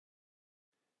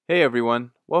Hey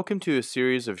everyone, welcome to a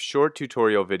series of short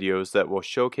tutorial videos that will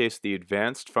showcase the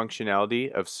advanced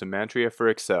functionality of Semantria for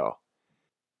Excel.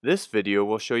 This video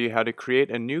will show you how to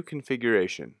create a new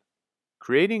configuration.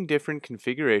 Creating different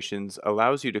configurations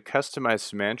allows you to customize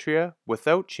Semantria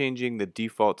without changing the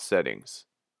default settings.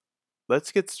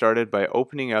 Let's get started by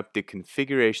opening up the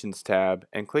Configurations tab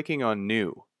and clicking on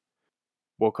New.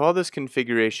 We'll call this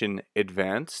configuration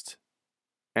Advanced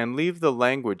and leave the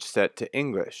language set to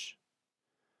English.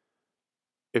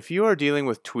 If you are dealing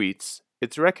with tweets,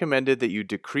 it's recommended that you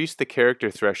decrease the character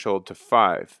threshold to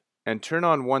 5 and turn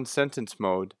on one sentence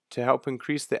mode to help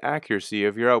increase the accuracy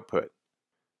of your output.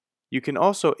 You can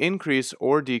also increase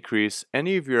or decrease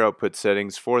any of your output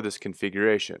settings for this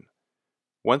configuration.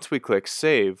 Once we click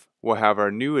Save, we'll have our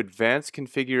new advanced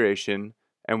configuration,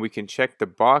 and we can check the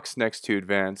box next to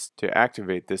Advanced to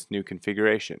activate this new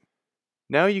configuration.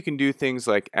 Now you can do things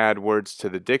like add words to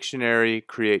the dictionary,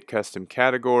 create custom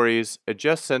categories,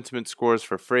 adjust sentiment scores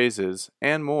for phrases,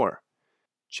 and more.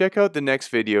 Check out the next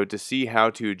video to see how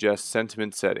to adjust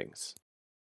sentiment settings.